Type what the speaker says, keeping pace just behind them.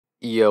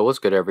Yo, what's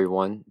good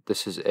everyone?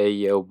 This is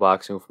Ayo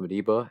Boxing from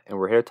Mediba, and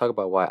we're here to talk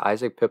about why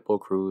Isaac Pitbull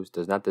Cruz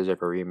does not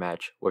deserve a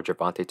rematch with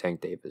Gervonta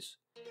Tank Davis.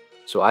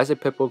 So Isaac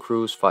Pitbull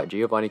Cruz fought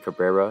Giovanni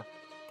Cabrera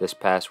this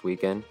past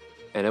weekend,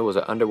 and it was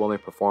an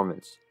underwhelming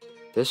performance.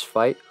 This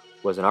fight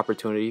was an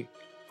opportunity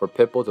for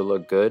Pitbull to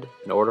look good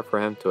in order for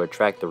him to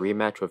attract the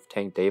rematch with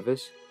Tank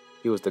Davis.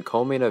 He was the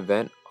co-main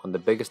event on the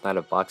biggest night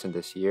of boxing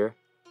this year,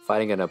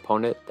 fighting an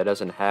opponent that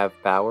doesn't have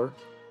power.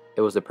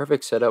 It was the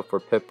perfect setup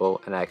for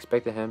Pitbull, and I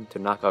expected him to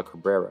knock out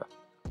Cabrera,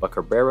 but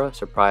Cabrera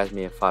surprised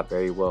me and fought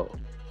very well,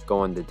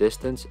 going the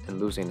distance and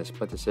losing in a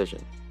split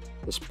decision.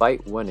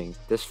 Despite winning,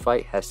 this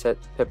fight has set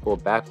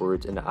Pitbull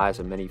backwards in the eyes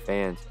of many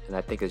fans, and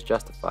I think is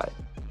justified.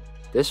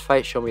 This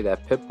fight showed me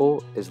that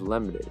Pitbull is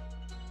limited.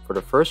 For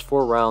the first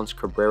 4 rounds,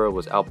 Cabrera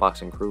was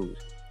outboxing Cruz.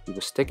 He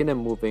was sticking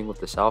and moving with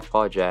the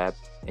southpaw jab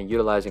and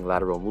utilizing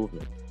lateral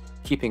movement,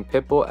 keeping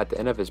Pitbull at the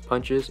end of his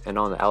punches and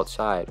on the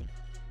outside.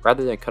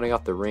 Rather than cutting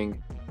off the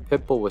ring,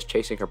 Pitbull was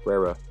chasing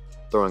Cabrera,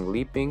 throwing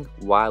leaping,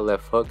 wide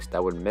left hooks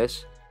that would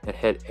miss and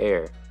hit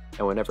air,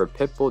 and whenever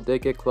Pitbull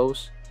did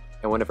close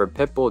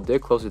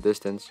the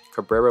distance,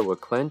 Cabrera would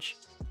clinch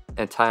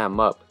and tie him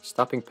up,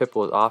 stopping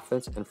Pitbull's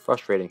offense and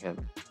frustrating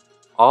him.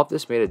 All of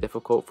this made it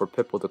difficult for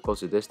Pitbull to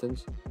close the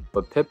distance,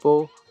 but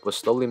Pitbull would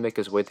slowly make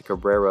his way to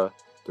Cabrera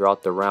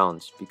throughout the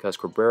rounds because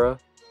Cabrera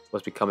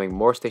was becoming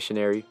more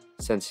stationary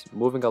since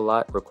moving a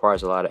lot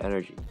requires a lot of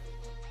energy.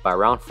 By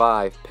round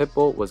 5,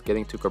 Pitbull was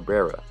getting to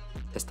Cabrera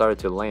and started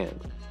to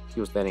land. He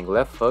was landing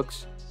left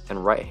hooks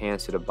and right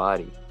hands to the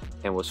body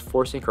and was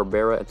forcing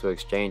Cabrera into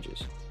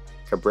exchanges.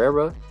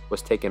 Cabrera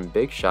was taking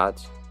big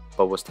shots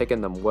but was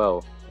taking them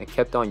well and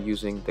kept on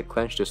using the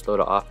clinch to slow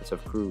the offense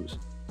of Cruz.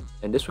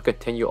 And this would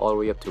continue all the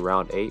way up to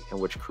round 8, in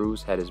which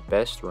Cruz had his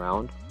best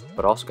round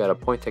but also got a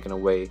point taken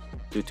away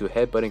due to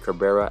headbutting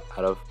Cabrera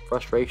out of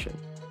frustration.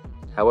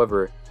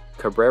 However,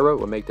 Cabrera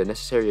would make the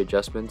necessary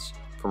adjustments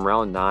from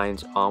round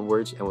 9s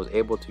onwards and was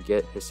able to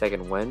get his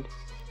second win.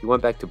 He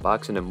went back to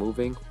boxing and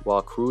moving,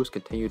 while Cruz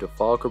continued to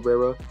follow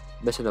Cabrera,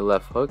 missing a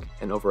left hook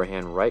and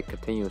overhand right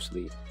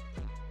continuously.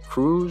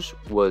 Cruz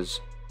was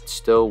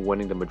still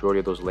winning the majority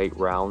of those late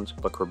rounds,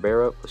 but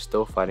Cabrera was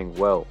still fighting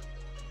well.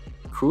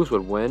 Cruz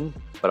would win,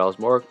 but I was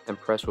more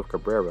impressed with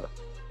Cabrera,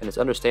 and it's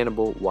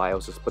understandable why it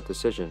was a split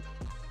decision.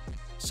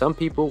 Some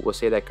people would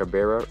say that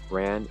Cabrera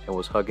ran and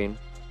was hugging,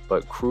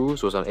 but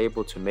Cruz was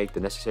unable to make the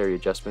necessary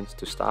adjustments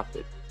to stop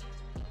it.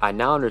 I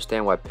now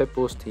understand why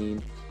Pitbull's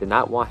team did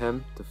not want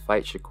him to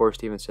fight Shakur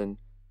Stevenson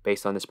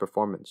based on this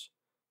performance.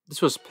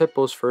 This was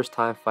Pitbull's first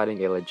time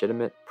fighting a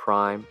legitimate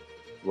prime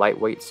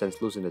lightweight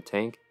since losing to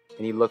Tank,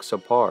 and he looked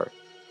subpar.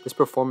 This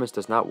performance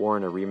does not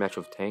warrant a rematch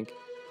with Tank.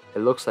 It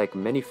looks like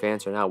many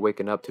fans are now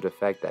waking up to the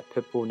fact that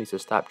Pitbull needs to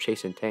stop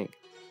chasing Tank.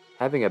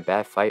 Having a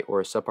bad fight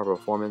or a subpar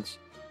performance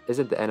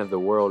isn't the end of the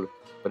world,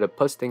 but it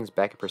puts things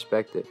back in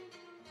perspective.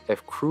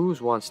 If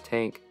Cruz wants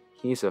Tank,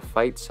 he needs to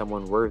fight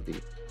someone worthy,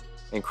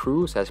 and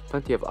Cruz has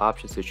plenty of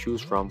options to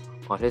choose from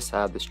on his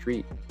side of the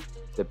street.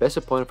 The best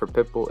opponent for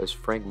Pitbull is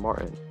Frank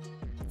Martin.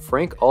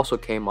 Frank also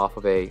came off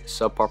of a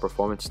subpar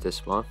performance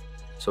this month,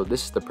 so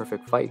this is the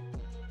perfect fight.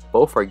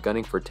 Both are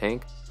gunning for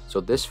Tank,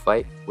 so this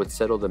fight would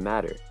settle the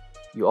matter.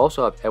 You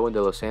also have Edwin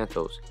De Los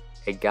Santos,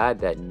 a guy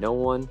that no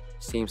one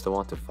seems to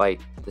want to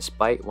fight,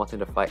 despite wanting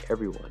to fight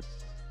everyone.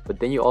 But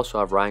then you also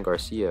have Ryan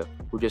Garcia,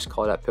 who just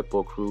called out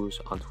Pitbull Cruz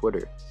on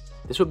Twitter.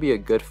 This would be a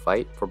good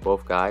fight for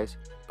both guys,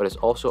 but it's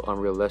also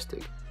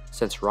unrealistic,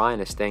 since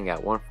Ryan is staying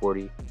at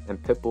 140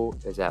 and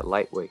Pitbull is at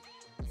lightweight.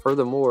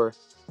 Furthermore,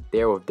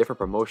 they are with different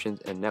promotions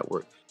and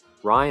networks.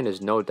 Ryan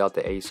is no doubt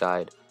the A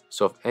side,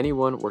 so if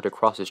anyone were to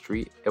cross the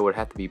street, it would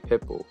have to be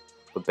Pitbull.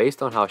 But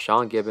based on how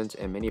Sean Gibbons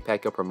and Manny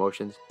Pacquiao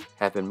promotions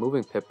have been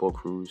moving Pitbull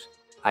Cruz,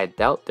 I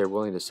doubt they're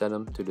willing to send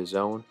him to the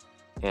Zone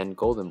and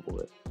Golden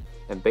Bullet.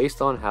 And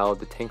based on how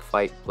the Tank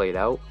fight played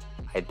out,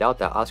 I doubt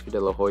that Oscar De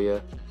La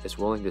Hoya is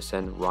willing to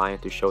send Ryan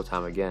to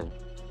Showtime again.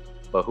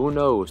 But who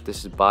knows,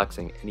 this is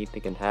boxing,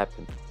 anything can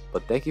happen.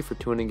 But thank you for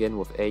tuning in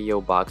with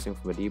Ayo Boxing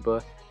from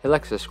Mediba. Hit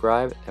like,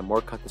 subscribe, and more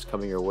content's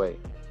coming your way.